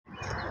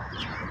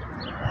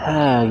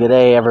Good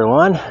day,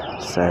 everyone.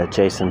 It's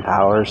Jason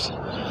Powers.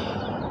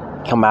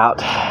 Come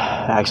out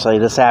actually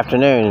this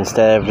afternoon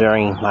instead of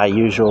during my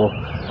usual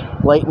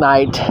late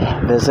night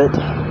visit.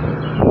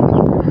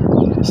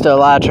 Still a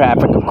lot of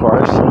traffic, of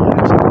course.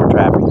 There's more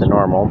traffic than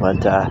normal,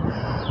 but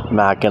I'm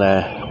not going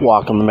to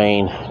walk on the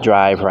main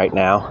drive right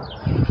now.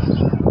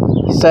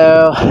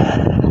 So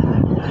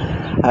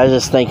I was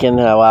just thinking,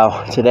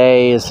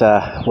 today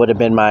would have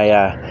been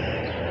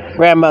my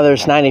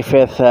grandmother's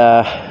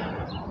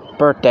 95th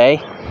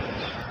birthday,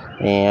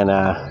 and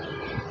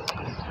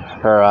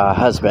her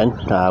husband,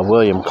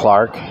 William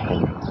Clark,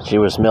 and she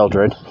was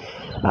Mildred,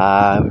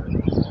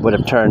 would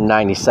have turned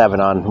 97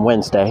 on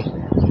Wednesday.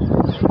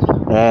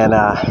 And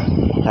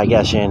I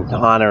guess in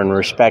honor and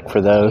respect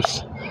for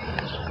those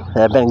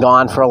that have been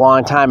gone for a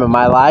long time in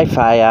my life,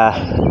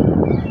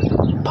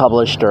 I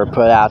published or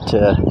put out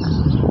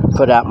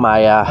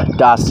my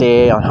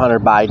dossier on Hunter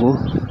Biden.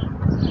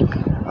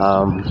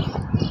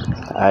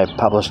 I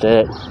published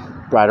it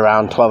right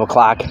around 12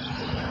 o'clock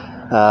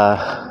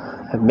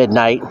at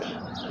midnight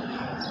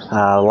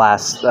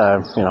last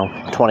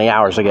 20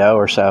 hours ago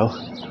or so.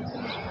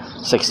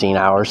 16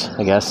 hours,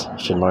 I guess.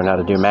 Should learn how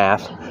to do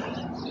math.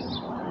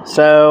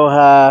 So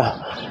I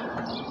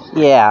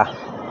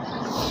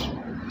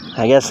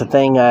guess the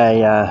thing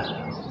I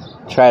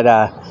try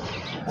to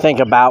think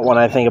about when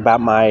I think about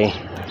my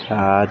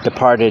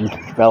departed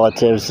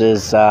relatives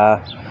is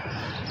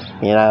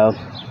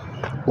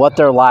what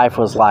their life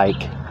was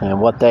like and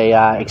what they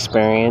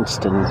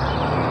experienced and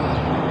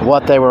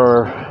what they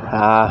were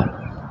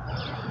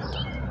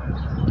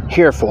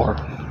here for.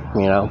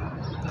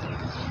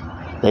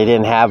 They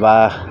didn't have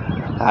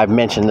I've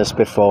mentioned this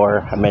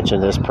before. I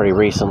mentioned this pretty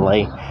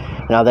recently.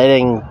 They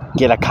didn't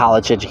get a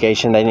college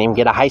education. They didn't even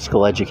get a high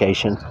school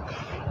education.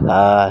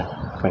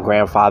 My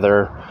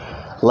grandfather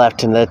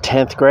left in the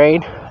 10th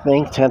grade, I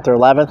think, 10th or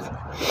 11th.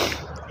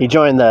 He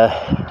joined the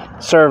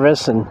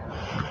service in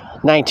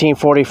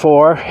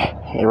 1944,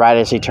 right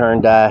as he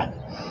turned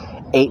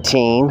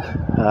 18,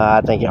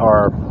 I think,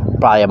 or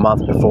probably a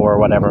month before or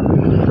whatever.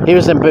 He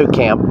was in boot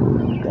camp.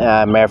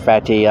 Matter of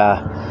fact, he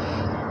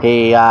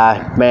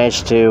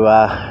managed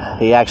to,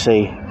 he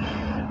actually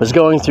was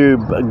going through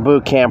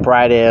boot camp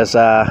right as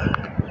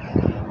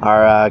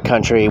our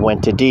country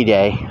went to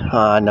D-Day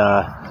on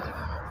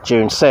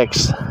June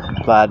 6th.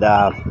 But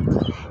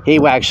he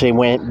actually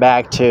went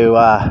back to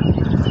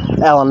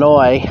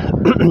Illinois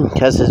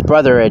because his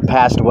brother had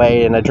passed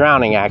away in a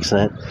drowning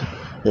accident.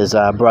 His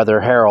brother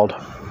Harold,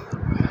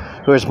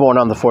 who was born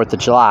on the 4th of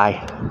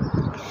July.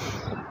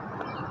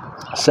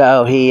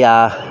 So he,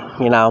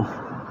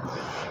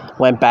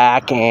 went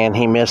back and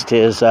he missed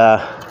his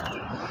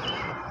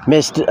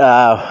missed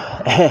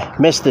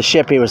the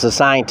ship he was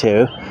assigned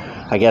to.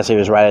 I guess he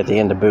was right at the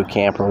end of boot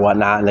camp or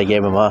whatnot, and they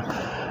gave him a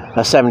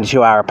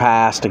 72-hour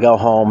pass to go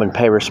home and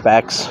pay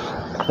respects,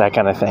 that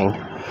kind of thing.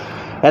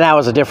 And that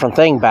was a different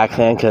thing back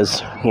then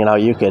because,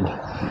 you could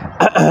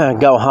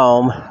go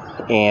home,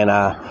 and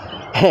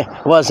it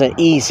wasn't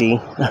easy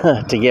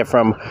to get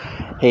from,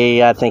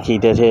 I think he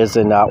did his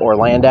in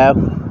Orlando,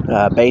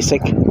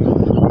 basic.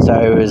 So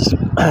he was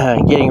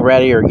getting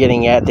ready or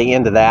getting at the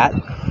end of that,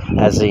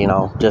 as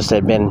just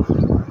had been,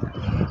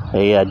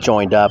 he had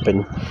joined up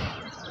and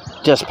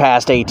just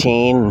past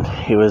 18. And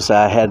he was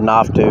heading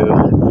off to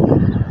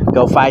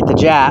go fight the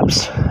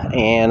Japs.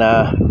 And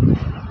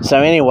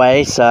so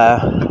anyways, he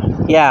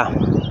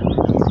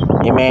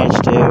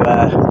managed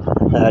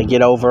to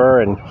get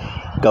over and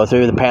go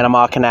through the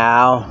Panama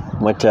Canal.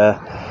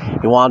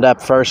 He wound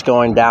up first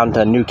going down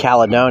to New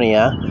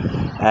Caledonia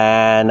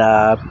and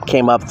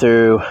came up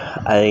through,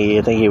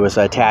 I think he was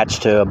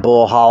attached to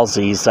Bull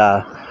Halsey's,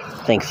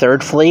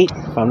 Third Fleet,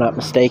 if I'm not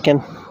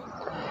mistaken,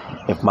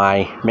 if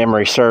my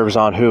memory serves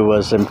on who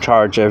was in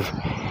charge of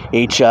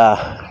each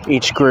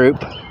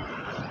group.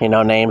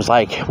 Names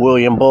like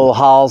William Bull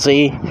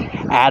Halsey,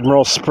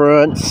 Admiral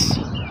Spruance,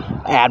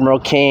 Admiral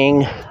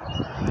King,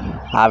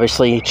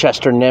 obviously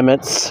Chester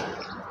Nimitz.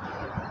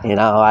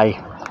 I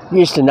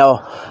used to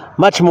know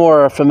much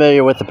more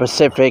familiar with the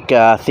Pacific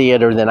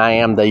theater than I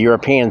am the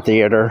European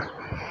theater,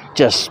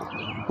 just,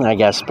 I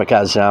guess,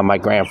 because my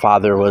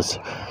grandfather was,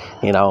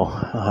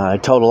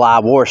 told a lot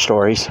of war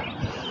stories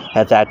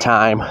at that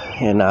time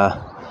in the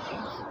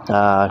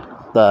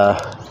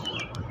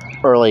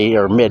early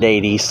or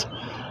mid-'80s,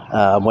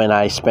 when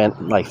I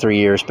spent like 3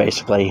 years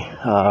basically,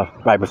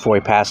 right before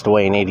he passed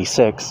away in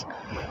 86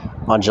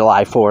 on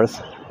July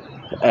 4th,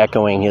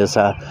 echoing his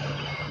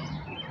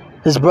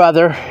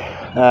brother.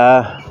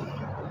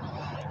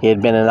 He had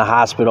been in the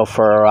hospital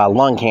for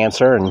lung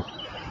cancer and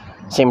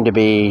seemed to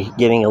be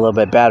getting a little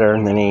bit better,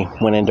 and then he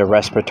went into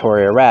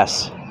respiratory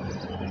arrest.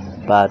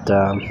 But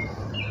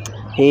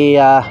he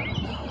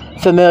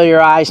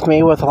familiarized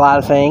me with a lot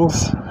of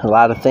things, a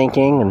lot of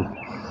thinking, and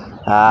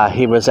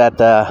he was at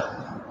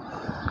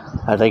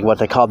I think what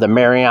they called the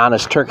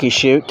Marianas Turkey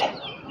Shoot,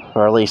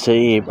 or at least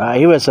he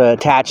was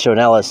attached to an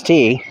LST,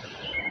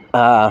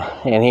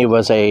 and he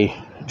was a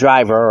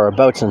driver or a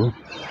boatswain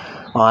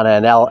on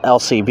an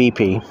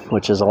LCVP,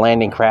 which is a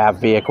landing craft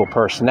vehicle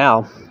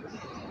personnel.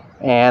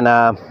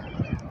 And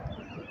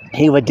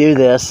he would do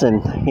this,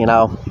 and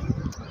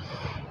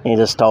he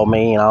just told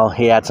me,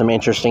 he had some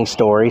interesting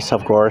stories,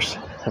 of course,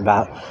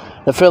 about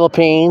the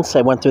Philippines.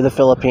 They went through the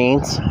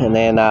Philippines, and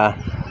then I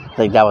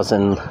think that was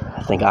in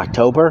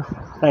October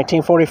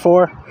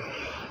 1944.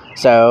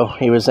 So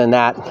he was in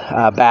that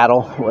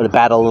battle, the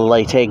Battle of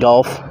Leyte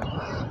Gulf.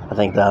 I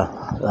think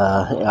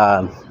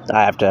I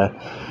have to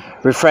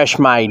refresh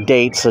my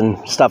dates and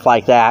stuff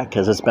like that,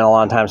 because it's been a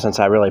long time since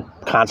I really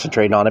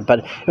concentrated on it. But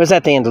it was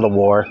at the end of the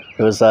war.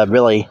 It was that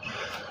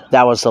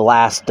was the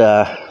last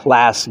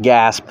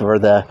gasp for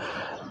the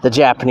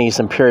Japanese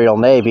Imperial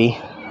Navy,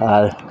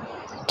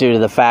 due to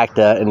the fact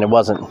that, and it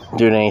wasn't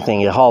due to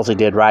anything that Halsey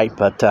did right,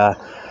 but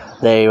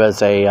there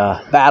was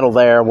a battle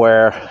there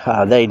where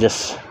they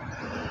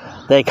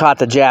caught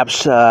the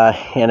Japs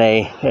in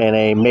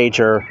a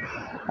major,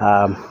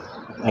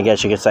 I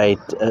guess you could say,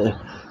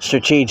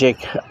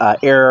 strategic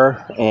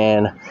error,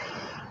 and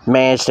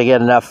managed to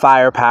get enough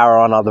firepower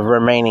on all the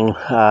remaining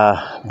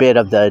bit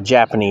of the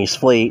Japanese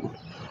fleet,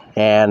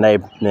 and they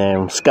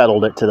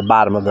scuttled it to the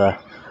bottom of the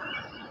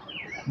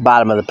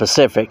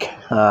Pacific.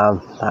 I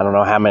don't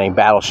know how many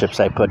battleships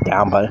they put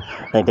down, but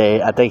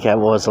I think it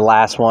was the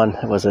last one.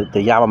 Was it the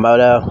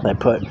Yamamoto? They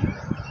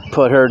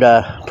put her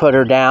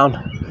down,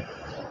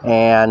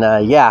 and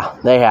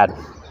they had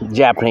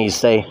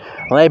Japanese.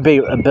 When they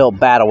built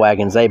battle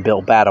wagons, they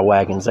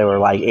were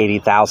like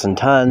 80,000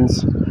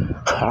 tons.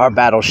 Our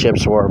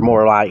battleships were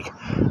more like,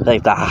 I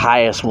think the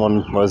highest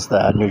one was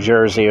the New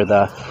Jersey, or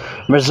the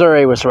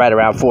Missouri was right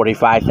around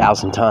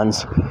 45,000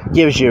 tons.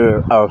 Gives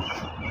you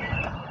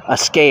a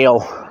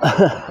scale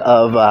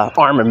of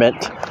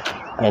armament,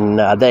 and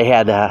they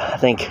had I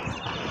think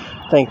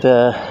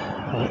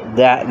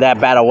that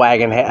battle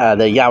wagon,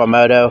 the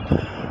Yamamoto,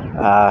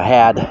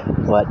 had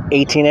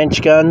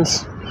 18-inch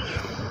guns,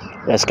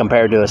 as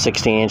compared to a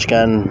 16-inch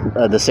gun.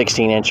 The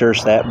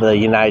 16-inchers that the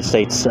United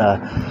States, the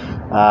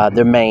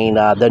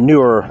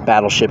newer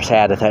battleships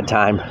had at that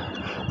time.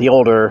 The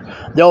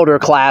older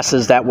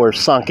classes that were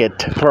sunk at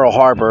Pearl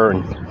Harbor,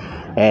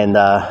 and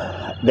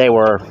they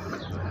were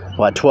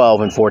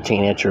 12 and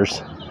 14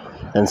 inchers.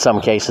 In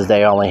some cases,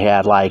 they only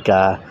had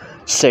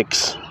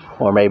 6,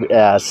 or maybe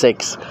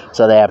 6.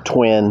 So they have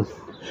twin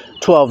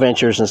 12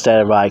 inchers instead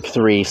of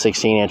 3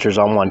 16 inchers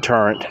on one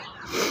turret.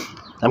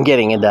 I'm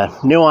getting into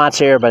nuance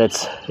here, but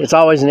it's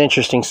always an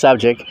interesting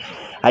subject.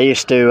 I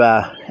used to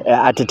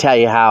tell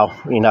you how,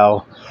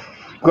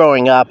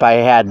 growing up, I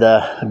had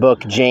the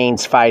book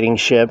Jane's Fighting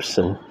Ships,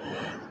 and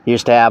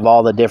used to have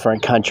all the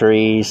different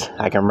countries.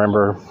 I can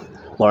remember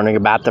learning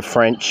about the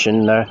French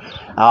and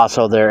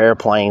also their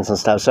airplanes and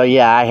stuff. So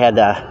yeah,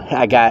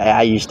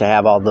 I used to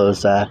have all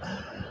those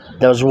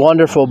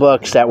wonderful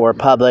books that were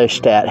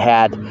published that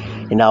had,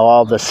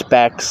 all the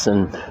specs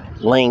and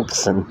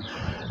links, and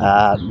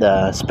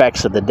the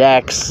specs of the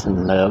decks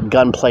and the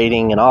gun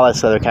plating and all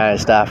this other kind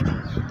of stuff.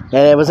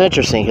 And it was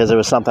interesting because it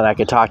was something I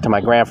could talk to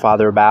my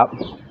grandfather about,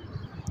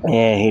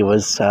 and he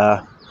was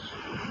an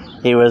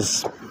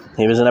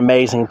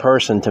amazing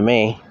person to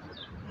me.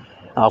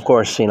 Of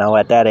course,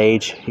 at that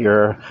age,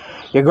 your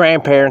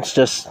grandparents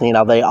just,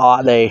 they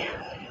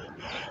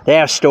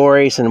have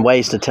stories and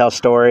ways to tell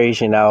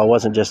stories. It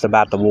wasn't just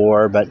about the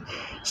war, but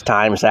it's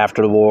times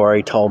after the war.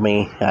 He told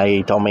me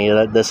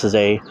that this is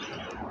a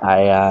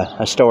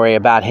story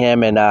about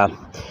him, and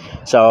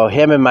so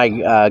him and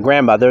my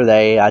grandmother,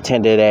 they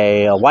attended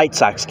a White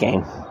Sox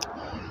game,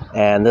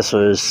 and this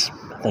was,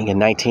 I think, in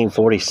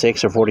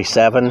 1946 or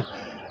 47,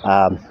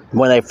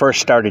 when they first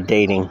started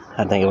dating.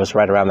 I think it was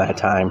right around that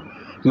time.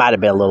 Might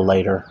have been a little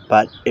later,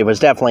 but it was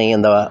definitely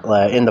in the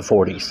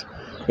 40s,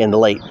 in the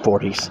late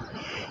 40s.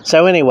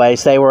 So,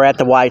 anyways, they were at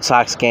the White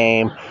Sox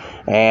game,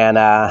 and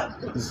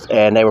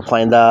they were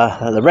playing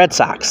the Red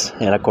Sox,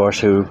 and of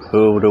course, who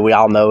do we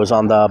all know is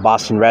on the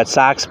Boston Red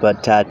Sox,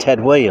 but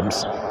Ted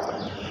Williams.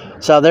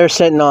 So they're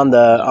sitting on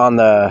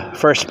the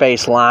first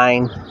base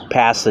line,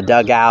 past the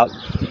dugout,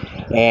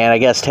 and I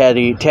guess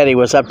Teddy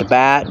was up to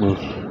bat, and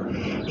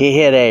he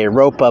hit a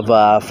rope of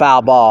a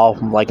foul ball,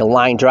 like a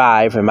line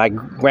drive, and my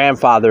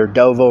grandfather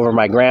dove over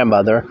my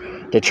grandmother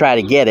to try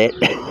to get it.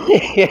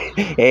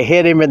 It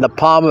hit him in the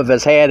palm of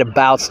his hand and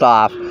bounced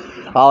off.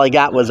 All he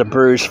got was a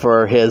bruise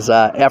for his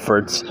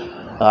efforts.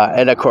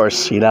 And of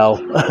course,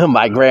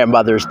 my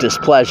grandmother's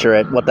displeasure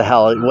at what the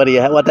hell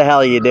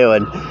are you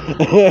doing?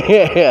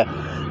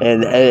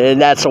 and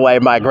that's the way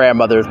my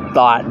grandmother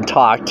thought and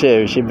talked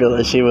too. She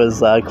was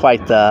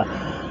quite the.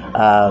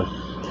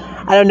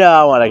 I don't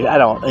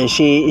know.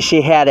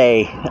 She had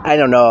I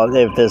don't know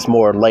if there's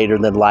more later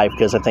than life,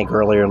 because I think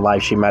earlier in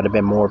life she might have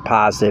been more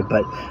positive,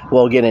 but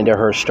we'll get into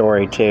her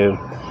story too.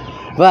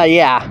 But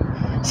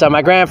yeah, so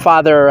my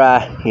grandfather,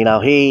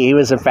 he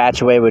was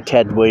infatuated with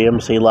Ted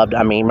Williams. He loved,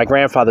 my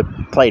grandfather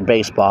played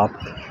baseball.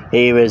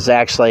 He was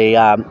actually,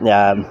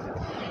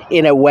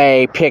 in a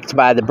way, picked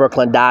by the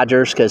Brooklyn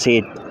Dodgers, because he,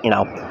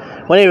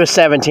 when he was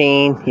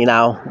 17,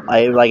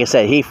 like I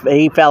said,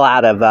 he fell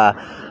out of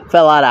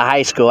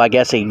high school. I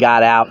guess he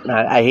got out.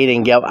 He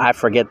didn't get. I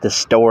forget the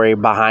story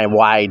behind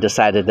why he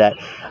decided that.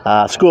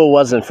 School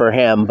wasn't for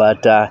him,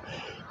 but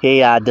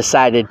he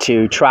decided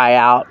to try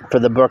out for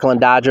the Brooklyn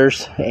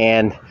Dodgers,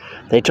 and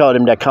they told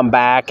him to come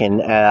back, and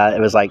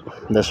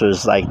this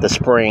was like the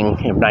spring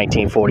of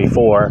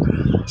 1944.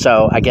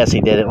 So I guess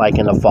he did it like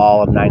in the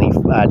fall of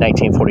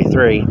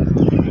 1943,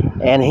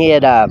 and he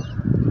had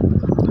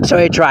so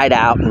he tried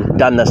out and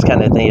done this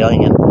kind of thing,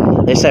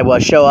 and they said, well,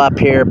 show up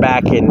here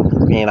back in,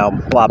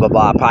 blah, blah,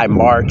 blah, probably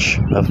March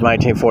of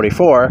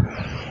 1944,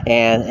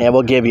 and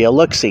we'll give you a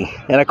look-see.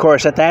 And, of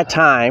course, at that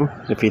time,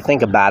 if you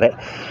think about it,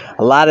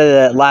 a lot of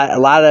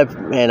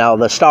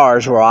the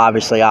stars were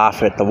obviously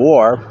off at the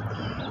war.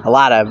 A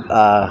lot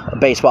of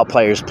baseball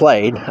players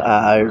played. When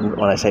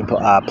I say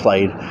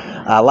played,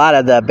 a lot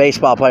of the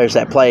baseball players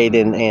that played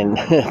in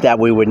that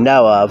we would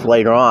know of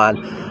later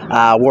on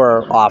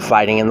were off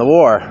fighting in the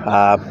war.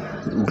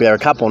 There are a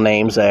couple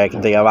names that I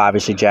can think of.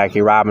 Obviously,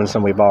 Jackie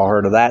Robinson. We've all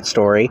heard of that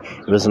story.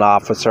 He was an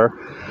officer.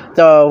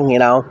 Though,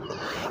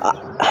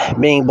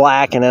 being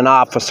black and an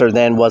officer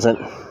then wasn't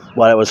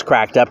what it was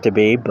cracked up to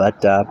be,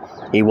 but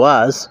he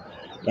was.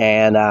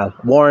 And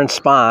Warren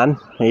Spahn,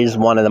 he's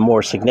one of the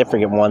more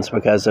significant ones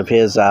because of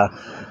his,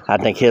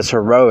 his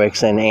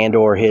heroics and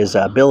or his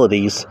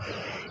abilities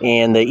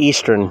in the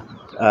Eastern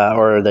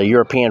or the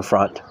European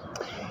front.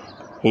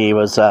 He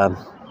was,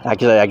 I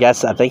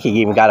think he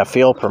even got a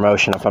field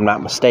promotion, if I'm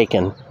not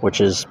mistaken, which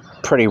is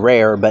pretty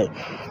rare, but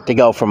to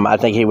go from, I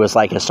think he was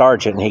like a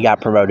sergeant, and he got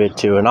promoted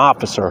to an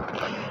officer,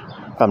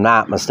 if I'm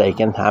not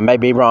mistaken. I may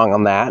be wrong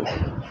on that.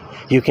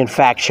 You can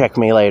fact check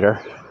me later.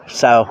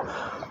 So,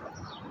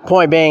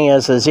 point being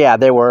is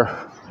there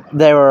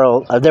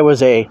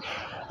was a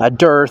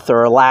dearth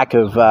or a lack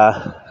of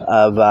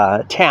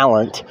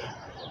talent.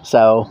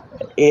 So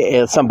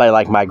somebody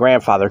like my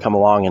grandfather come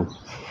along and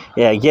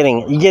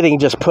getting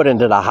just put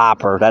into the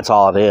hopper. That's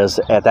all it is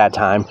at that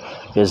time.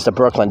 Is the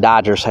Brooklyn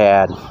Dodgers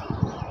had,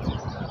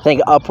 I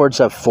think, upwards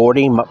of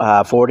 40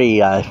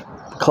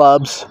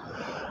 clubs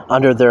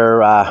under their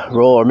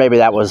rule, or maybe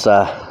that was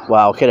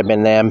it could have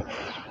been them.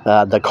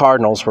 The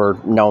Cardinals were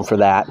known for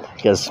that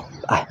because,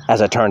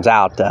 as it turns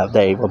out,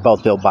 they were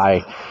both built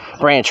by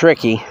Branch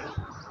Rickey,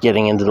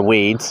 getting into the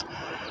weeds.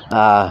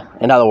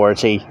 In other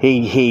words,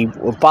 he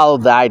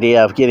followed the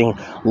idea of getting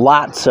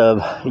lots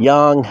of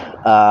young,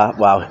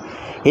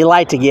 he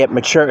liked to get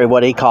mature,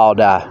 what he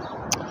called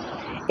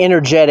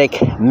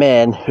energetic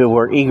men who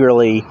were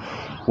eagerly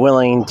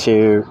willing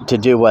to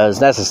do what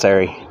is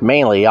necessary.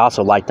 Mainly, he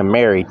also liked to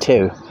marry,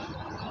 too.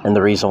 And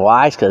the reason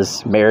why is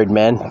because married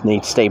men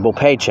need stable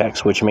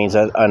paychecks, which means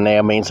that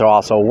they'll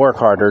also work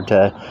harder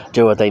to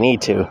do what they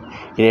need to.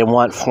 He didn't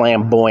want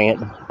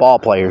flamboyant ball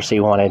players. He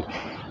wanted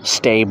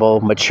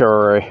stable,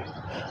 mature,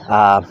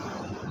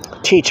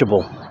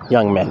 teachable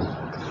young men.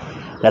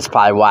 That's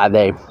probably why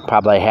they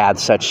had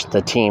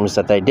the teams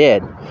that they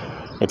did.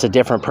 It's a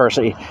different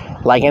person.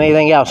 Like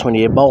anything else, when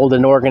you mold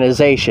an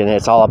organization,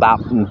 it's all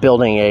about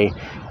building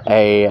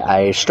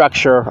a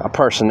structure, a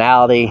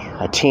personality,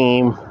 a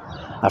team,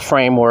 a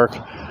framework.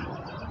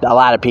 A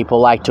lot of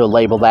people like to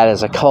label that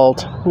as a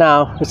cult.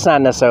 No, it's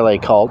not necessarily a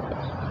cult.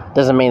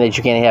 Doesn't mean that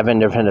you can't have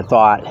independent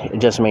thought. It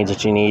just means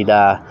that you need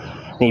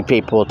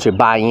people to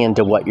buy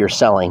into what you're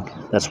selling.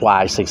 That's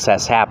why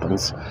success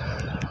happens.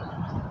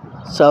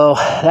 So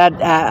that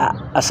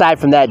aside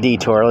from that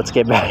detour, let's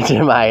get back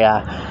to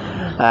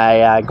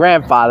my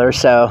grandfather.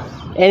 So,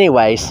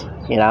 anyways,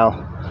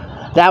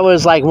 that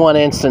was like one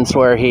instance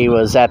where he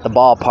was at the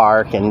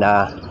ballpark, and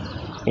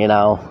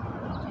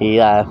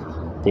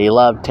he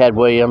loved Ted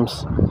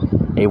Williams.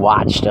 He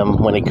watched him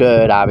when he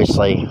could.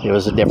 Obviously, it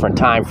was a different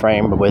time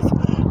frame, but with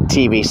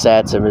TV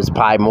sets, it was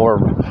probably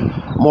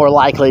more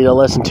likely to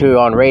listen to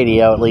on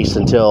radio, at least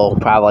until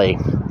probably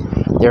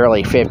the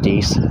early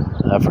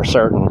 50s, for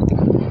certain.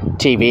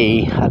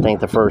 TV, I think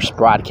the first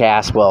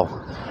broadcast was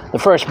in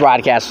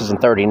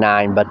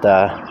 1939, but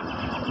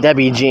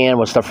WGN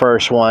was the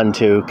first one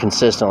to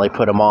consistently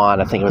put them on.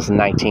 I think it was in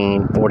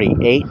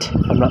 1948,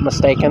 if I'm not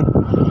mistaken.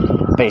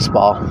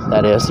 Baseball,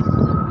 that is.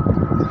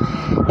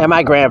 And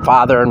my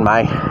grandfather and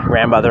my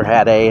grandmother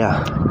had a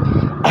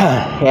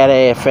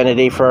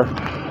affinity for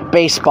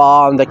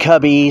baseball and the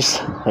Cubbies.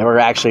 They were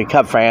actually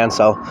Cub fans,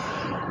 so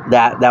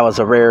that was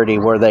a rarity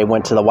where they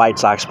went to the White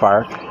Sox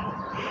park.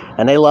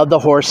 And they loved the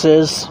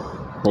horses.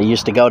 They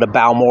used to go to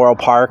Balmoral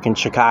Park in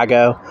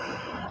Chicago,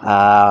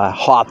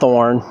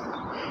 Hawthorne,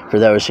 for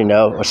those who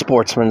know, a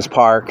Sportsman's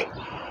Park,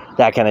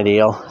 that kind of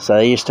deal. So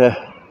they used to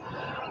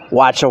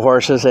watch the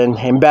horses, and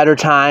in better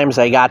times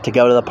they got to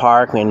go to the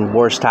park, and in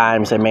worse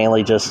times they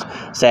mainly just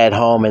sat at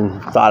home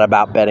and thought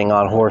about betting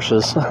on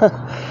horses,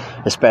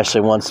 especially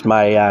once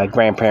my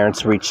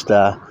grandparents reached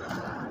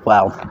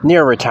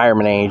near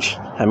retirement age.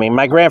 I mean,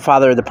 my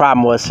grandfather, the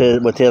problem was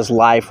with his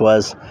life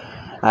was,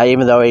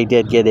 even though he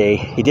did get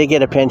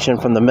a pension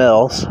from the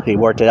mills, he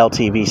worked at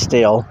LTV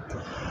Steel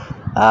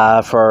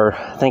for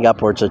I think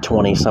upwards of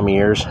 20 some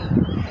years.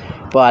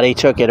 But he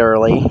took it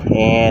early,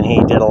 and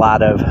he did a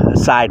lot of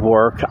side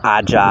work,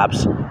 odd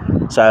jobs.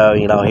 So,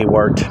 he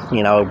worked,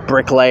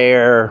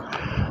 bricklayer,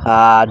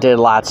 did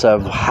lots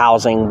of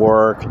housing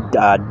work,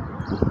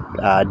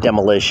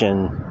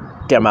 demolition,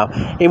 demo.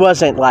 He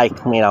wasn't like,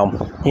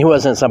 he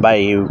wasn't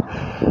somebody who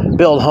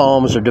built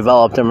homes or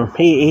developed them.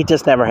 He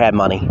just never had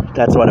money.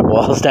 That's what it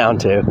boils down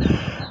to.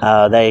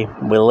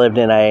 We lived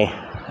in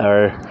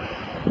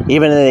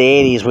even in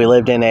the 80s, we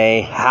lived in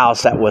a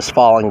house that was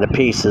falling to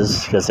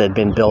pieces because it had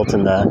been built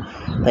in the,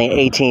 I think,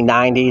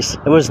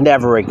 1890s. It was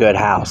never a good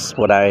house.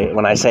 When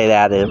I say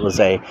that, it was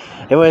a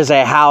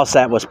house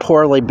that was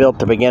poorly built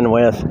to begin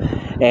with,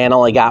 and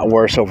only got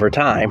worse over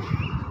time.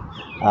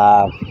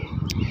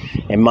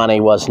 And money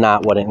was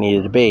not what it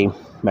needed to be.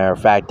 Matter of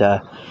fact,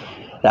 that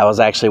was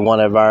actually one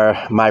of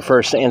my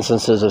first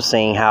instances of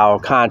seeing how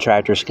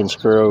contractors can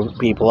screw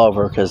people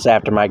over. Because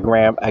after my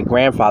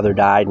grandfather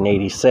died in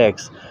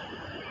 '86.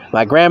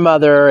 My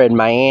grandmother and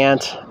my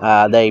aunt,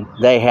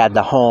 they had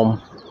the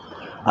home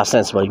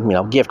ostensibly,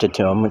 gifted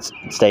to them. It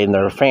stayed in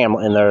their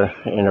family, in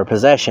their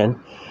possession,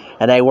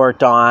 and they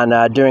worked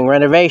on doing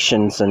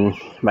renovations. And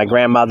my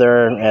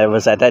grandmother, it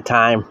was at that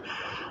time,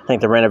 I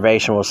think the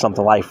renovation was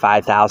something like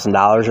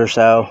 $5,000 or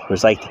so. It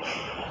was like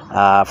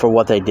for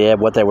what they did,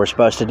 what they were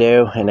supposed to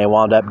do, and they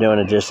wound up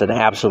doing just an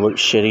absolute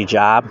shitty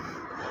job.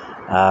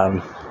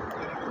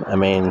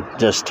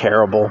 Just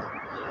terrible.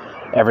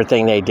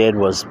 Everything they did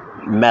was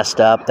messed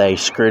up. They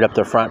screwed up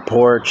the front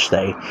porch.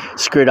 They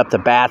screwed up the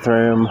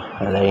bathroom.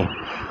 They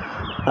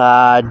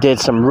did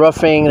some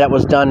roofing that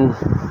was done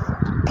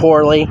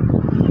poorly.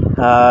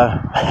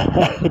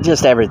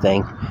 Just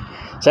everything.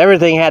 So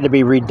everything had to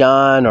be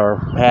redone or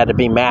had to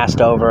be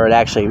masked over. It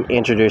actually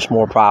introduced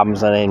more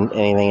problems than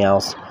anything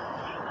else.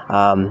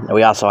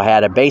 We also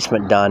had a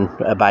basement done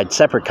by a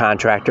separate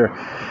contractor.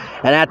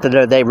 And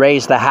after they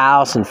raised the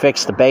house and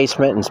fixed the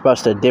basement and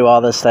supposed to do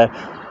all this stuff,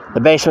 the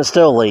basement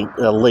still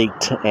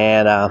leaked,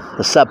 and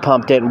the sub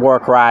pump didn't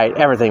work right.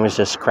 Everything was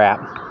just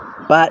crap.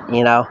 But,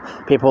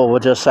 people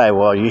will just say,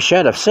 well, you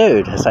should have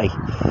sued. It's like,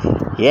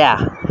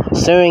 yeah,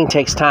 suing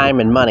takes time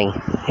and money.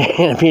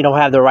 And if you don't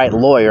have the right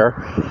lawyer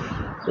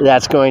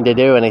that's going to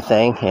do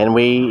anything, and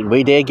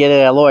we did get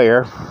a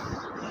lawyer.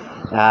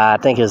 I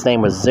think his name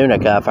was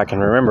Zuniga, if I can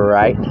remember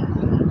right.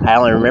 I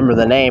only remember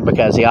the name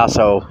because he was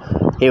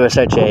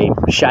such a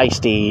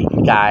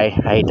shiesty guy.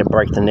 I hate to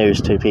break the news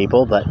to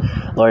people, but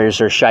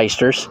lawyers are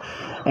shysters.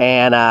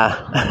 And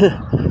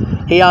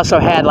he also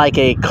had like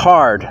a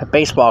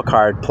baseball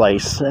card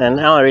place. And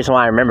the only reason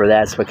why I remember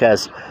that is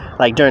because,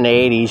 like, during the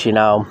 80s,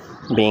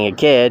 being a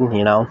kid,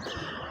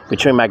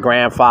 between my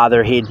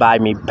grandfather, he'd buy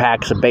me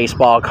packs of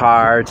baseball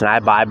cards, and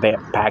I'd buy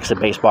packs of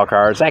baseball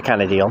cards, that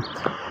kind of deal.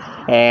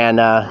 And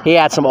he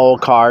had some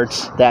old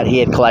cards that he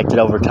had collected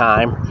over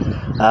time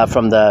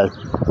from the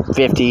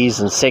 50s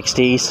and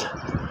 60s.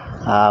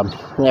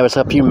 There was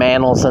a few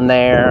Mantles in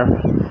there,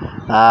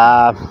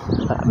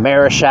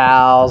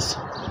 Marichals.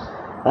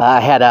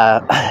 Had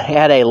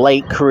a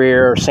late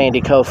career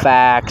Sandy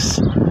Koufax,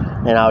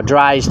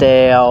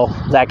 Drysdale,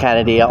 that kind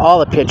of deal. All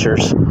the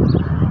pitchers.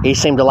 He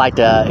seemed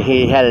to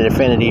he had an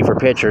affinity for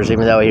pitchers,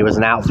 even though he was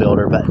an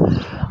outfielder. But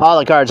all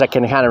the cards I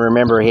can kind of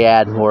remember he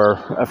had were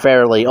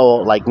fairly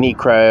old, like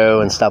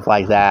Necro and stuff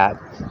like that.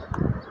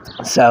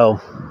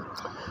 So,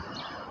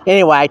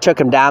 anyway, I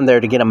took him down there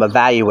to get him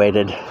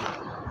evaluated.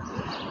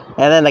 And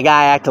then the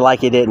guy acted like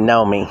he didn't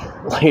know me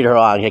later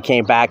on. He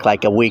came back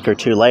like a week or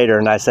two later,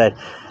 and I said,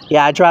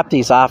 yeah, I dropped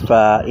these off,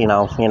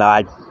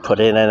 I put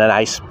it in a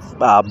nice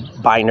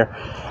binder.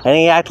 And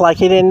he acted like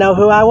he didn't know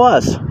who I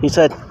was. He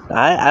said,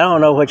 I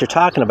don't know what you're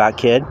talking about,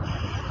 kid.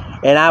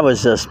 And I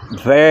was just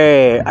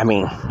I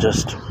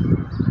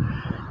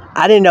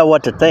didn't know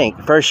what to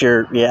think. First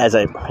year,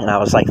 I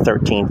was like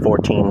 13,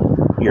 14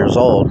 years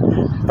old.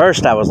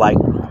 First, I was like,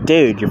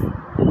 dude, you're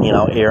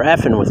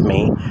effing with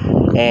me.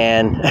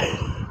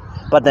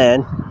 But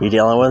then you're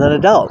dealing with an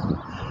adult.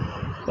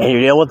 And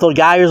you're dealing with the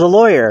guy who's a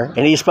lawyer,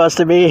 and he's supposed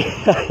to be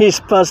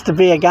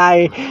a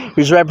guy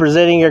who's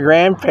representing your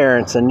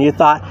grandparents, and you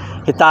thought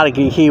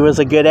he was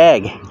a good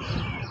egg,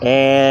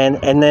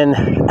 and then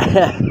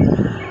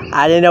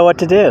I didn't know what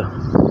to do.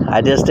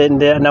 I just didn't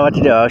know what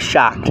to do. I was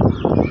shocked.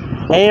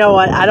 And you know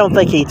what? I don't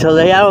think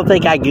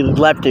I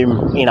left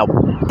him,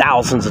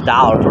 thousands of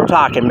dollars. We're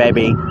talking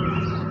maybe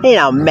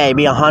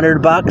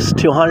 $100,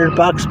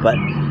 $200,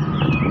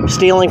 but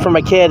stealing from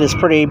a kid is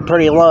pretty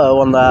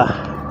low on the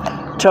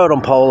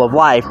totem pole of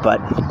life. But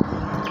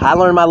I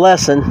learned my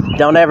lesson.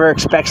 Don't ever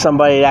expect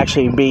somebody to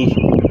actually be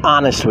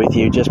honest with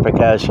you just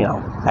because,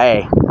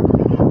 hey,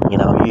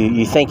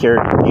 you think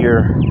you're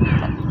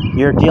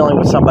dealing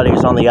with somebody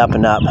who's on the up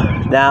and up.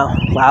 Now,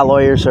 a lot of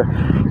lawyers are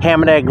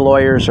ham and egg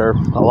lawyers, or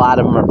a lot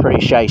of them are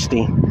pretty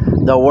shysty.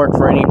 They'll work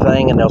for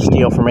anything and they'll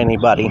steal from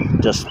anybody.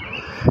 That's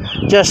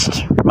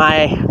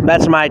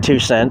my 2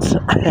 cents.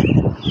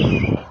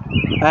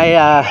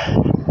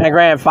 My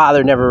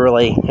grandfather never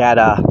really had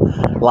a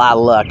lot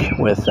of luck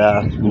with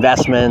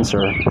investments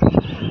or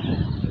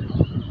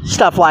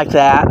stuff like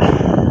that.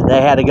 They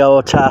had to go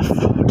a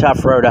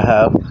tough road to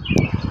hoe.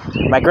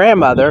 My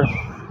grandmother,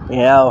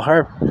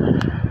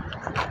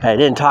 I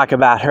didn't talk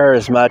about her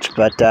as much,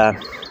 but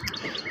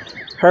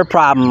her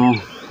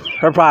problem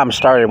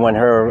started when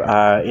in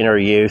her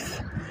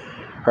youth.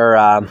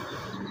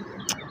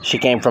 She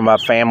came from a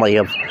family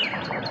of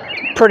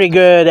pretty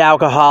good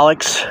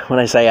alcoholics. When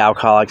I say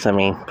alcoholics, I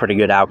mean pretty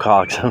good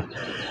alcoholics.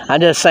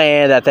 I'm just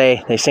saying that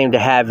they seem to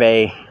have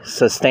a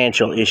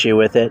substantial issue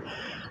with it.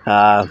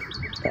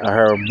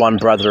 Her one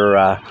brother,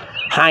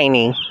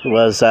 Heine,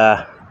 was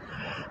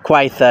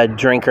quite the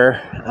drinker,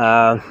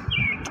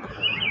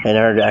 and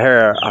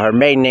her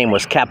maiden name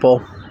was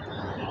Keppel,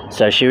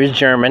 so she was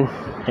German,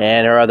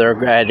 and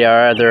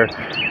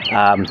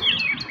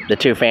the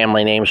two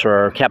family names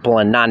were Keppel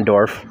and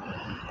Nondorf,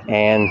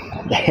 and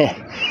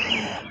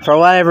for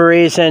whatever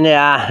reason,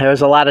 there was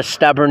a lot of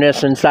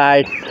stubbornness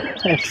inside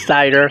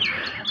her.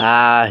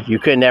 You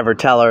could never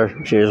tell her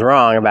she was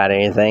wrong about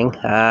anything.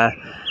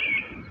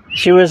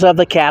 She was of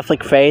the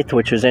Catholic faith,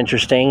 which was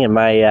interesting, and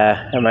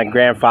my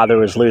grandfather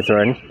was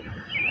Lutheran.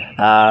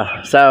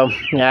 So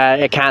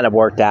it kind of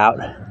worked out.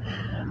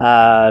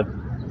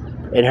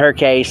 In her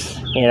case,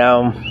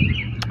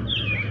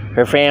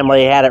 her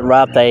family had it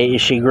rough.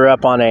 She grew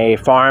up on a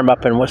farm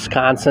up in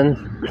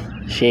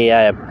Wisconsin. She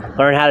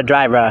learned how to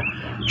drive a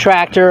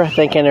tractor, I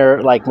think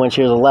when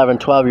she was 11,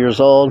 12 years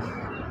old.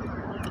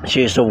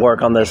 She used to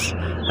work on this,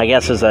 I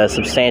guess is a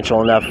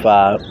substantial enough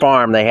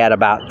farm. They had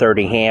about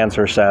 30 hands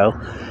or so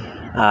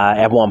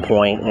at one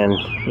point,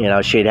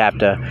 and she'd have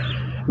to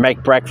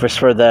make breakfast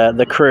for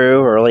the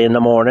crew early in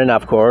the morning,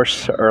 of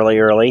course,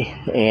 early,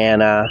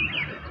 and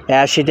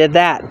she did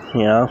that,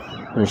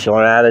 and she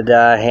learned how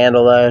to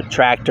handle a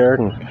tractor,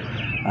 and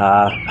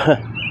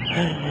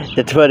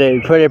to put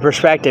it in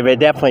perspective, it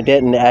definitely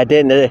didn't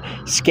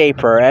escape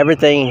her.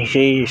 Everything,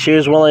 she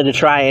was willing to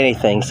try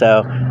anything.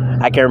 So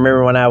I can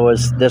remember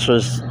this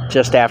was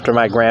just after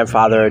my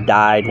grandfather had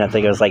died, and I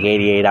think it was like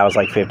 88. I was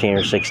like 15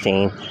 or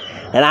 16.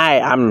 And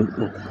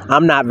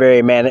I'm not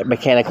very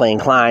mechanically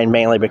inclined,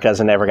 mainly because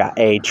I never got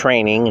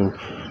training and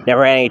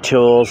never had any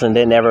tools, and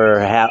didn't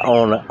ever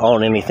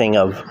own anything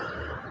of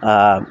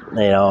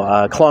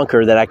a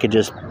clunker that I could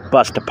just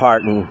bust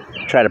apart and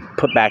try to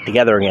put back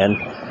together again.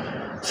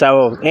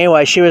 So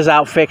anyway, she was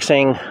out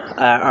fixing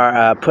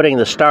putting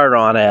the starter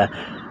on a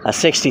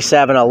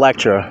 67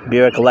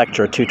 Buick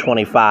Electra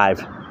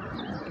 225.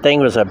 Thing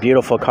was a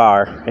beautiful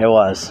car. It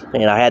was.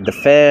 I had the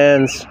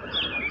fins.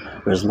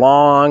 It was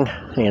long,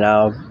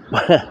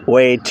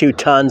 weighed 2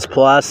 tons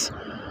plus.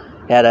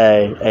 It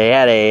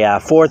had a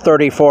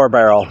 434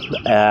 barrel,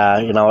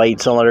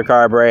 8-cylinder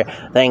carburetor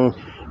thing.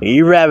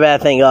 You rev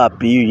that thing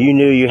up, you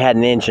knew you had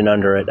an engine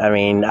under it. I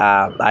mean,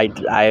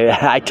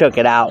 I took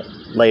it out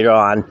later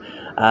on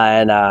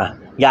and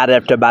got it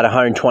up to about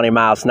 120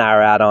 miles an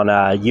hour out on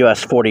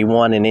US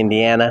 41 in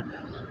Indiana.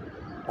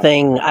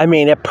 Thing, I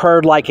mean, it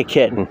purred like a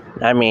kitten.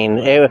 I mean,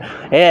 it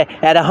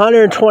at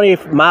 120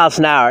 miles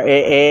an hour,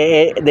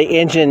 the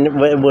engine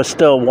was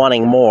still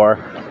wanting more.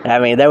 I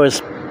mean, there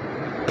was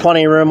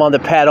plenty of room on the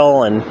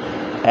pedal, and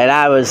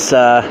I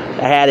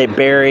had it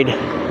buried.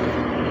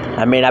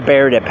 I mean, I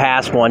buried it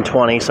past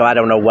 120, so I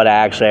don't know what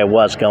I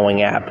was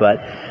going at, but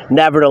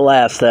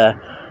nevertheless,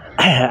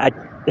 I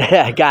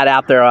got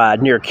out there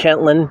near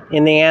Kentland,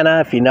 Indiana,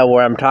 if you know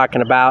where I'm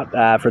talking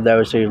about, for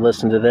those who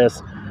listen to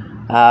this.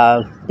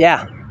 I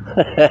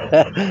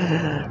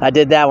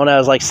did that when I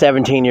was like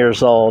 17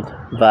 years old,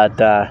 but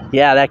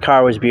that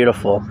car was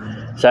beautiful.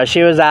 So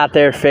she was out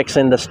there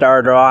fixing the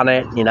starter on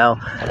it,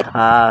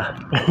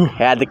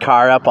 had the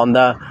car up on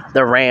the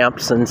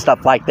ramps and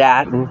stuff like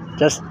that, and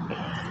just,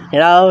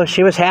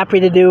 she was happy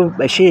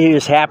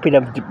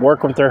to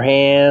work with her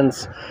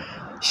hands.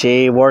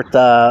 She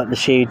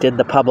did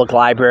the public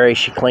library.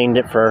 She cleaned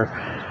it for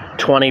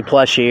 20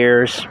 plus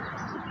years.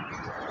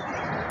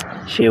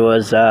 She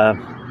was,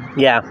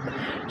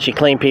 she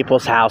cleaned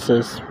people's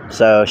houses.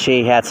 So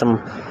she had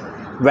some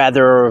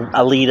rather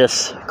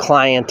elitist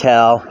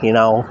clientele,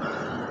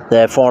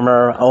 the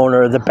former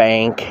owner of the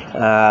bank,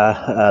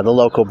 the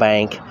local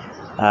bank,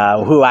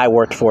 who I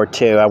worked for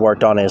too. I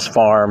worked on his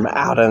farm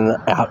out in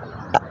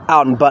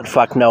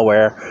buttfuck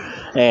nowhere,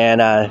 and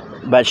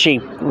but she,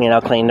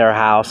 cleaned their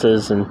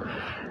houses, and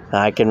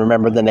I can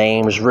remember the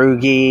names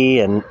Rugi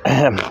and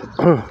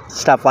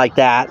stuff like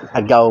that.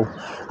 I'd go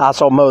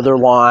also mow their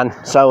lawn,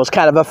 so it was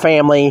kind of a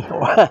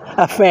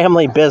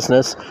family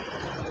business.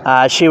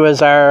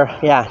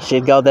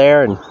 She'd go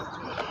there and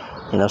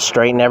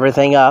straighten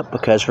everything up,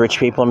 because rich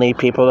people need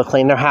people to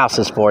clean their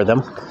houses for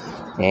them.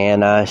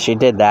 And she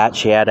did that.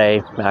 She had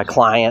a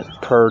client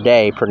per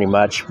day, pretty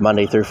much,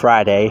 Monday through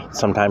Friday,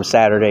 sometimes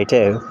Saturday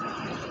too.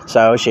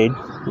 So she'd,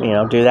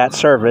 do that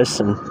service.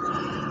 And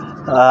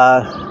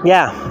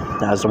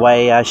that was the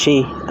way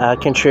she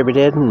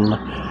contributed. And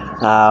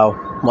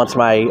one of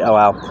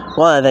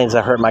the things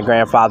that hurt my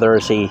grandfather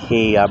is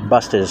he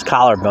busted his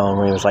collarbone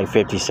when he was like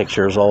 56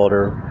 years old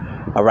or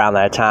around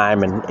that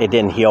time, and it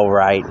didn't heal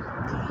right.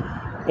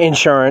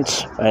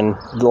 Insurance and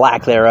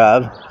lack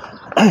thereof.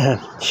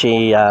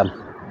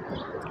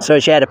 So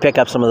she had to pick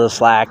up some of the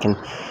slack, and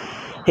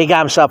he got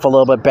himself a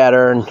little bit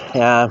better, and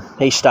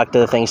he stuck to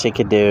the things he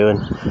could do,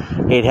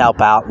 and he'd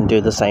help out and do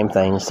the same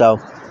thing. So,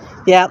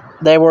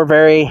 they were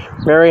very,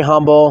 very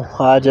humble,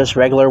 just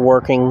regular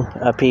working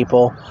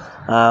people.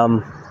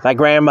 My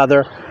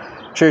grandmother,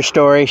 true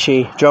story,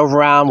 she drove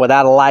around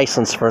without a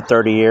license for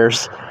 30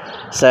 years.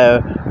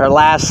 So her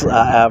last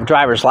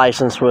driver's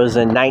license was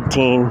in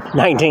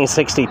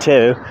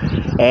 1962,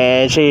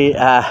 and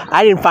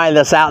I didn't find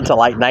this out until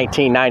like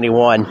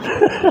 1991.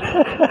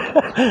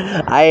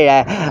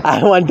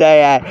 One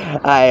day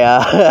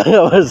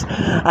I was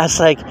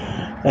like,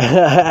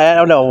 I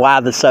don't know why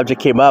the subject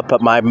came up,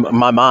 but my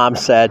mom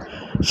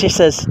she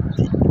says,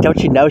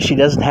 don't you know she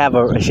doesn't have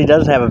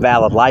a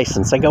valid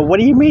license? I go, what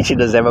do you mean she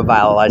doesn't have a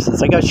valid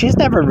license? I go, she's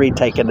never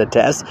retaken the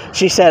test.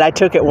 She said, I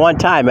took it one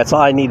time. That's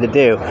all I need to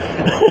do.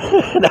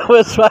 That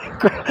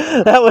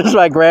was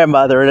my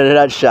grandmother in a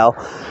nutshell.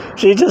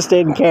 She just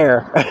didn't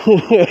care.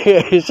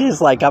 She's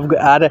like,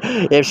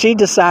 if she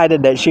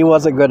decided that she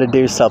wasn't going to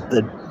do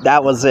something,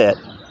 that was it.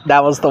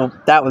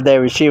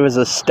 She was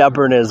as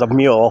stubborn as a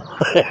mule,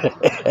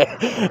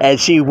 and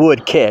she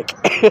would kick.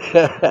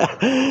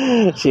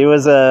 She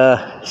was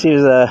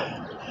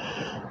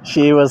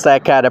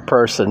that kind of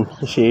person.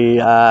 She,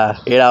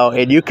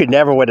 and you could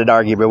never win an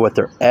argument with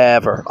her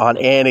ever on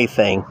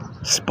anything.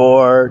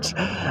 Sports.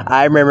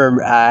 I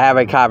remember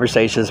having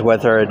conversations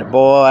with her, and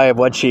boy,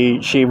 what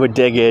she would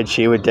dig in.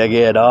 She would dig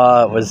in.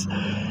 Oh, it was.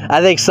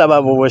 I think some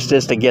of it was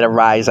just to get a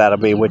rise out of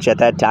me, which at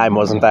that time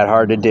wasn't that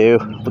hard to do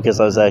because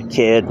I was a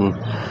kid and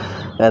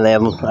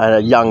then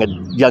a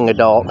young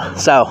adult.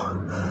 So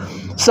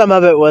some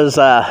of it was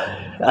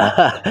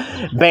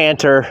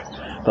banter,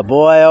 but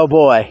boy, oh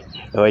boy,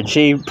 when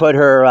she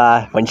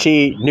when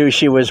she knew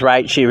she was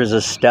right, she was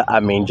just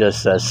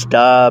a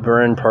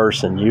stubborn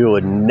person. You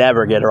would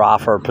never get her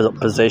off her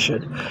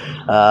position.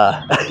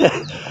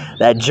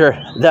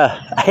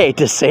 I hate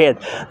to say it,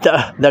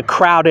 the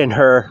crowd in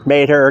her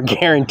made her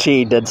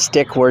guaranteed to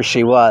stick where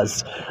she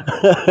was.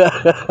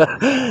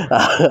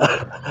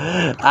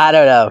 I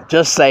don't know,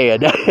 just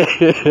saying.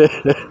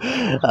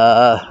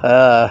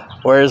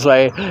 Whereas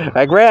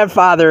my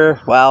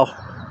grandfather, well,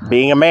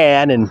 being a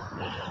man, and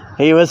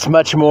he was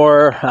much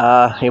more,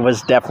 he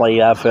was definitely,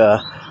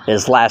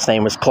 his last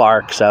name was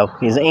Clark, so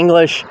he's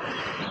English.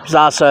 He's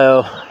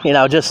also,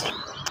 I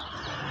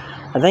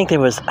think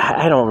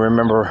I don't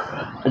remember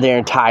their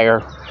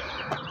entire,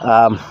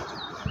 I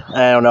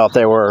don't know if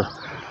they were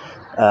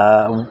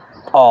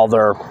all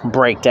their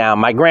breakdown.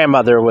 My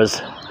grandmother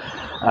was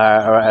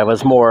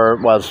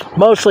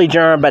mostly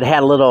German, but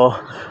had a little,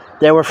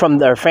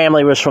 their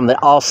family was from the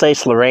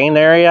Alsace-Lorraine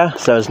area,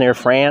 so it was near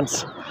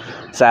France.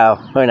 So,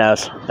 who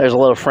knows? There's a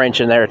little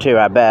French in there too,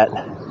 I bet.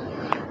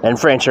 And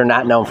French are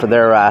not known for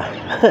their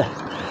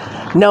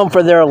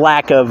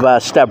lack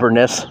of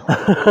stubbornness.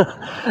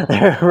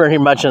 They're very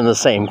much in the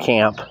same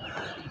camp.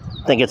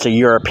 I think it's a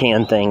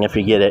European thing, if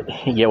you get it.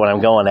 You get what I'm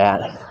going at.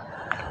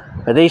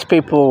 But these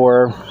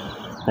people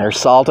they're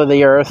salt of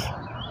the earth.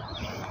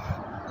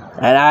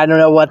 And I don't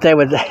know what they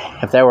would,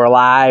 if they were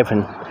alive,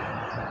 and,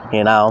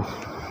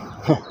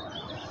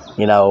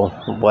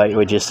 what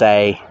would you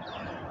say,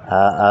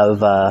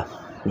 of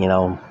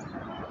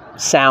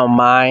sound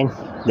mind,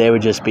 they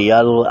would just be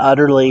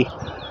utterly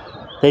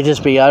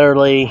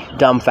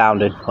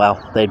dumbfounded. Well,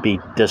 they'd be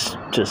just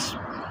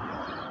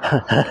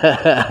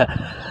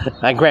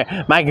my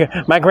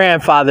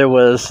grandfather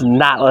was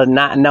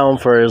not known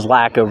for his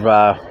lack of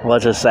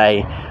let's just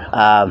say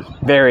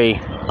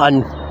very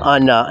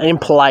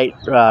impolite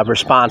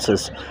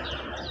responses.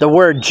 The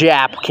word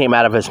Jap came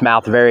out of his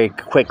mouth very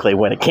quickly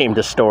when it came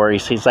to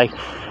stories. He's like,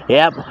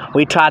 yep,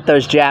 we taught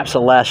those Japs a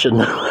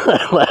lesson.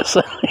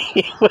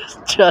 He was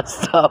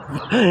just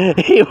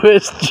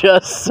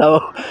so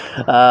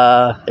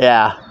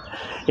yeah.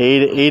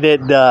 He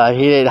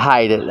didn't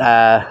hide it.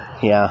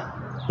 Yeah.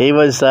 He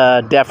was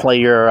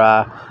definitely your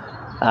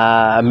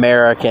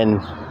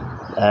American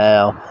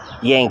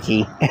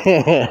Yankee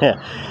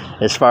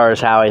as far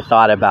as how he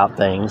thought about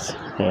things.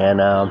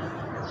 And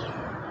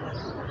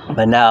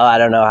but no, I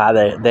don't know how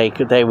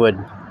they would.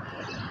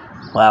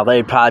 Well,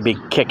 they'd probably be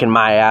kicking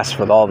my ass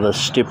for all the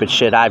stupid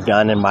shit I've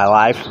done in my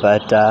life,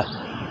 but that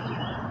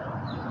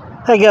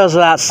goes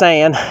without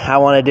saying. I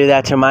want to do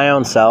that to my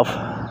own self.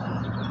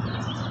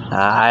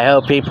 I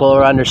hope people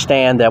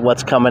understand that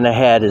what's coming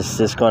ahead is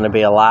just going to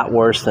be a lot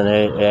worse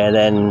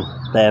than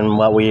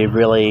what we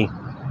really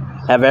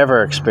have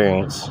ever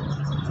experienced.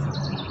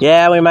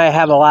 Yeah, we might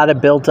have a lot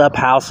of built-up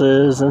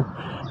houses and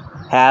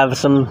have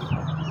some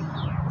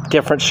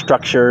different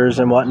structures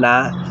and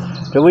whatnot.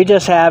 Do we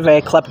just have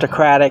a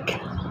kleptocratic,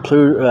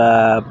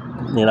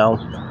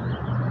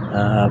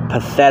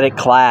 pathetic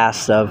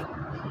class of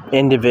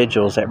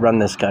individuals that run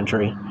this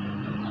country,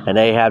 and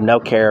they have no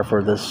care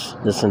for this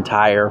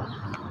entire.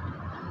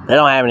 They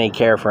don't have any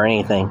care for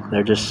anything.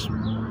 They're just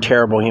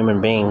terrible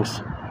human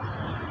beings.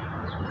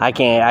 I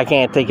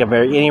can't think of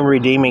any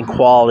redeeming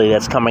quality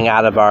that's coming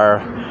out of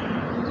our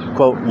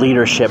quote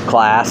leadership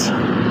class.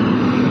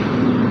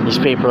 These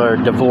people are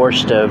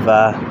divorced of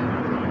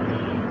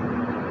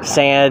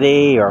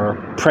sanity or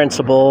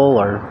principle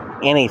or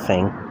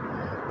anything.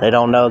 They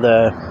don't have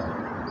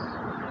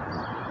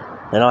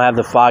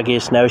the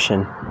foggiest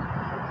notion.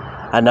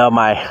 I know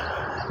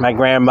my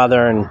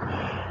grandmother and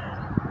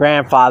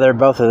grandfather,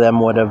 both of them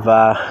would have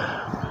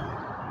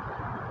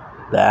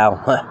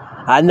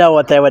I I know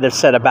what they would have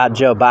said about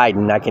Joe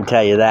Biden. I can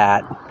tell you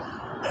that.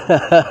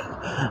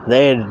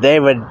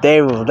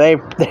 They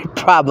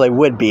probably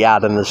would be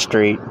out in the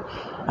street.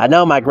 I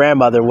know my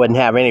grandmother wouldn't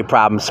have any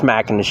problem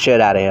smacking the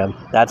shit out of him.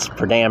 That's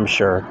for damn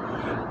sure.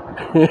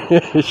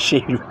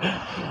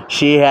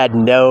 She had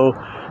no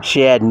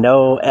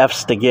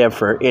F's to give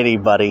for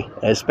anybody,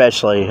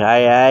 especially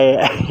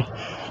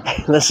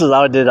this is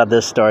all I did on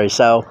this story.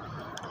 So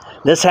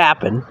this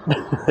happened.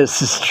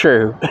 This is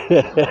true.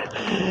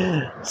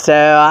 So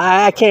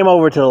I came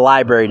over to the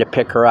library to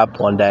pick her up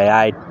one day.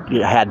 I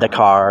had the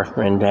car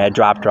and had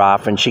dropped her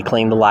off, and she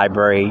cleaned the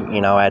library,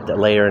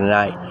 later in the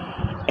night.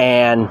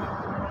 And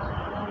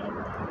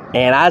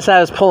as I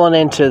was pulling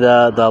into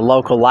the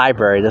local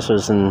library, this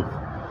was in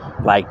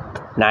like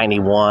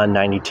 91,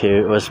 92.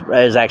 It was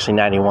actually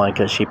 91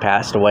 because she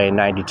passed away in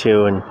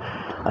 92, and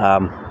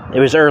it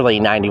was early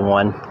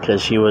 91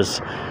 because she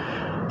was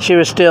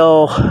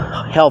still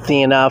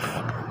healthy enough.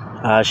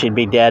 She'd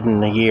be dead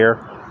in a year.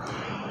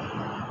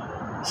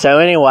 So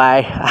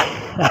anyway,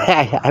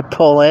 I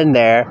pull in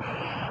there,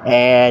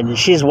 and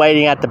she's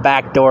waiting at the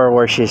back door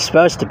where she's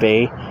supposed to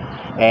be,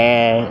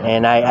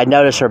 and I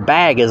notice her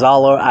bag is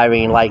all over. I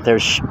mean, like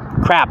there's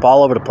crap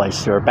all over the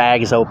place. Her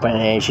bag is open,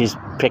 and she's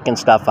picking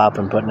stuff up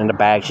and putting it in the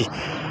bag.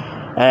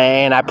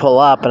 And I pull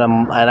up, and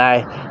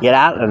I get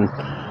out, and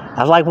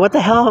I was like, "What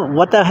the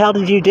hell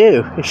did you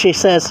do?" She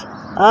says,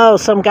 "Oh,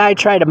 some guy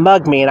tried to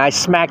mug me, and I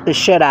smacked the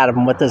shit out of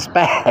him with this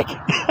bag."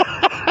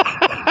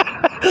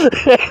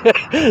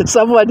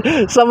 Someone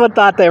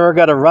thought they were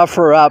going to rough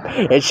her up,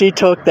 and she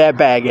took that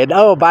bag. And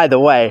oh, by the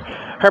way,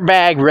 her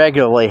bag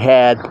regularly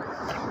had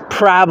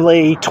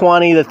probably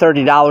 $20 to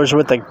 $30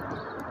 worth of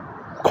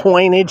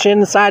coinage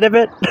inside of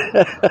it.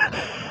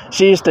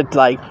 She used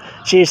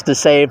to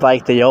save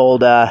like the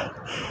old.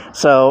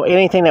 So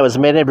anything that was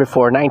minted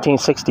before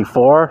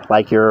 1964,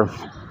 like your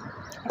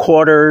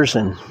quarters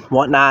and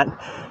whatnot,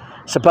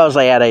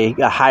 supposedly had a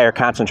higher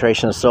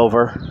concentration of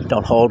silver.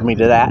 Don't hold me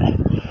to that.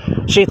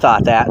 She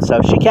thought that, so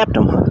she kept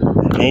them.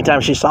 Anytime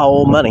she saw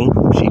old money,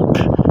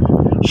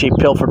 she'd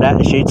pilfer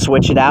that. She'd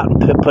switch it out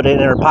and put it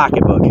in her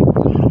pocketbook,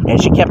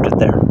 and she kept it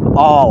there,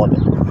 all of it.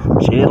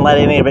 She didn't let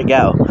any of it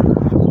go.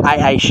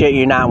 I shit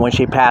you not. When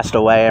she passed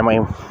away, I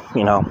mean,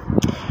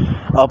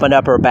 opened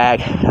up her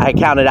bag. I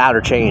counted out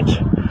her change.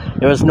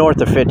 It was north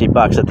of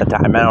 $50 at the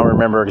time. I don't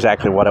remember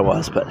exactly what it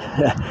was, but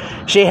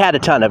she had a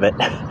ton of it.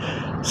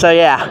 So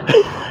yeah,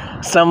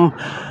 some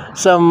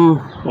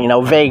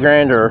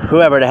vagrant or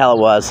whoever the hell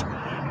it was,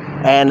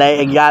 and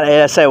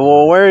I said,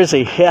 "Well, where is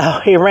he?"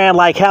 Yeah, he ran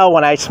like hell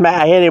when I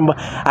hit him.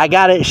 I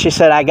got it. She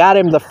said, "I got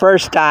him the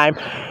first time,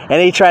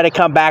 and he tried to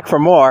come back for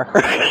more."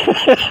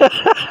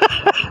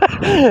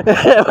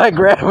 My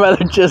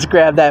grandmother just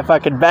grabbed that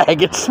fucking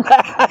bag and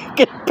I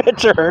can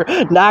picture her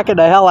knocking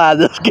the hell out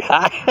of this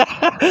guy.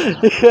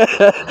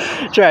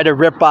 Trying to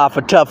rip off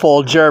a tough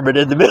old German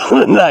in the middle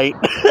of the night.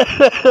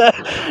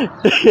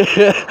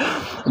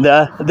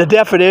 The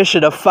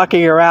definition of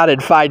fucking around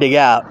and finding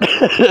out.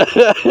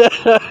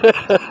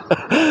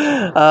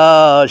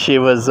 Oh, she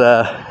is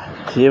a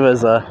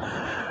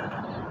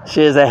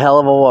hell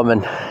of a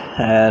woman,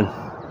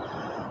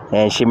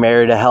 and she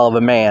married a hell of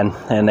a man,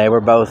 and they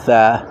were both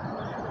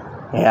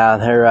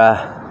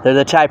they're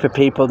the type of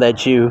people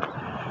that you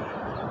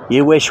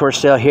wish were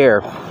still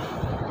here,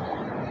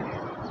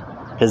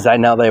 because I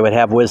know they would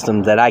have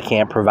wisdom that I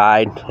can't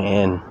provide,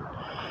 and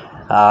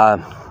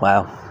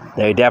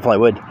they definitely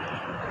would.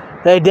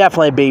 They'd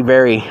definitely be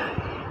very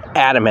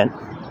adamant,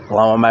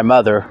 along with my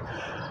mother,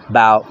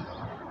 about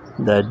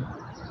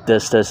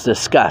this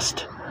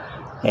disgust,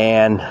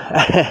 and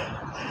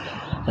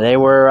they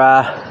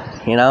were,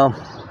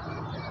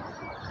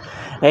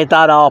 they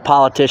thought all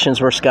politicians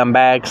were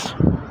scumbags.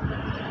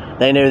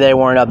 They knew they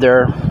weren't of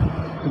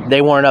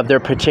their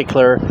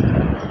particular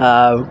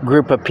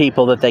group of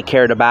people that they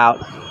cared about.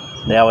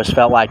 They always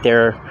felt like they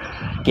were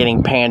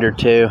getting pandered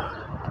to.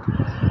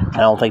 I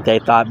don't think they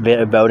thought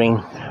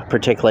voting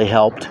particularly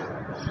helped.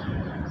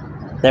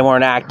 They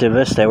weren't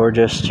activists. They were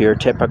just your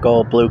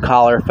typical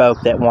blue-collar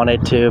folk that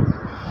wanted to,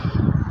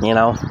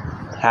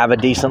 have a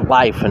decent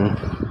life and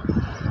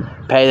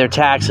pay their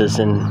taxes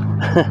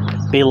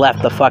and be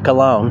left the fuck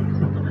alone.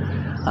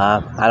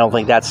 I don't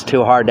think that's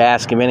too hard to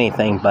ask him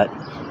anything, but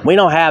we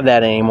don't have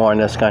that anymore in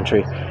this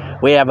country.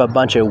 We have a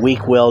bunch of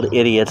weak-willed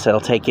idiots that'll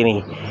take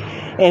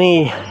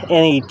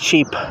any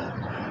cheap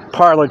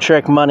parlor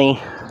trick money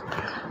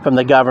from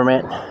the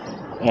government,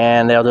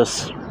 and they'll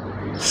just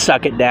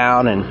suck it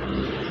down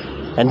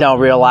and don't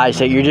realize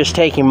that you're just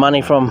taking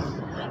money from.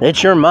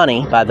 It's your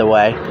money, by the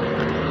way.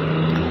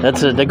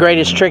 That's the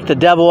greatest trick the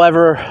devil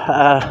ever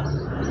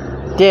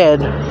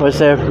did, was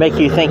to make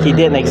you think he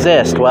didn't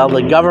exist. Well,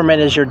 the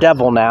government is your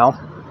devil now,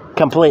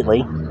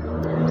 completely.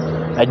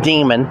 A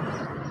demon.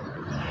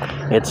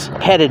 It's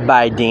headed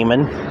by a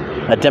demon,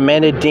 a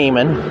demented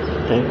demon.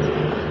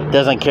 It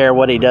doesn't care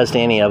what he does to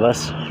any of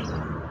us.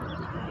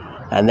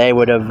 And they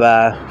would have,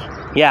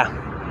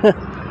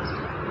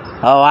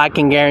 oh, I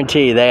can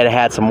guarantee you they'd have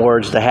had some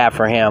words to have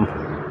for him.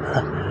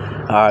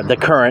 The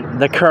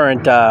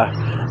current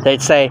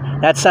they'd say,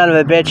 that son of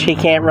a bitch, he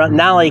can't run.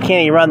 Not only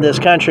can he run this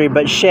country,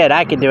 but shit,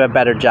 I could do a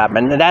better job.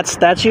 And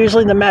that's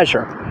usually the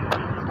measure.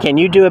 Can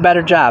you do a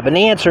better job? And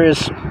the answer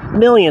is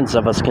millions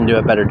of us can do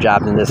a better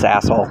job than this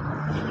asshole.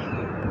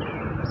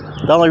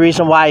 The only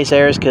reason why he's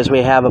there is because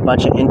we have a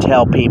bunch of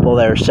intel people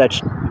that are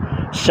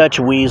such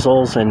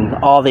weasels, and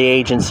all the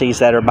agencies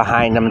that are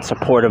behind them and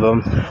support of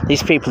them.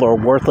 These people are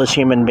worthless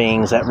human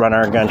beings that run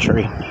our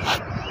country.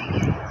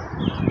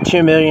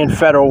 2 million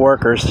federal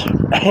workers,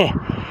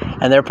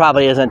 and there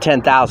probably isn't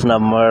 10,000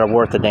 of them that are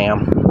worth a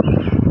damn.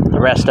 The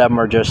rest of them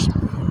are just,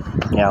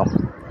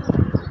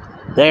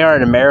 they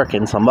aren't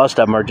Americans, so most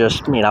of them are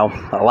just, a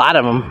lot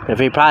of them,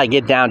 if you probably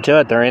get down to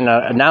it, they're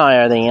not only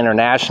are they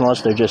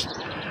internationalists, they're just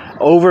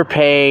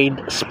overpaid,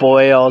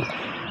 spoiled,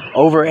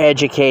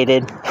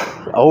 overeducated,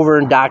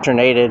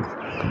 over-indoctrinated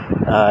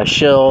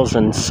shills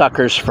and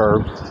suckers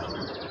for,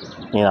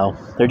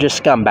 they're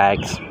just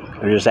scumbags.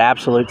 They're just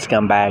absolute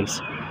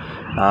scumbags.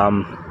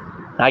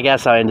 I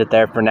guess I'll end it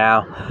there for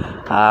now.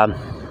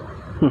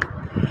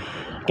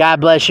 God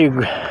bless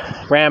you,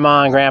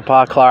 Grandma and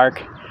Grandpa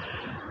Clark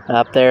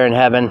up there in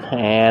heaven,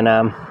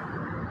 and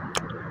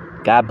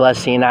God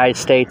bless the United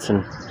States,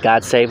 and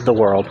God save the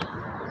world.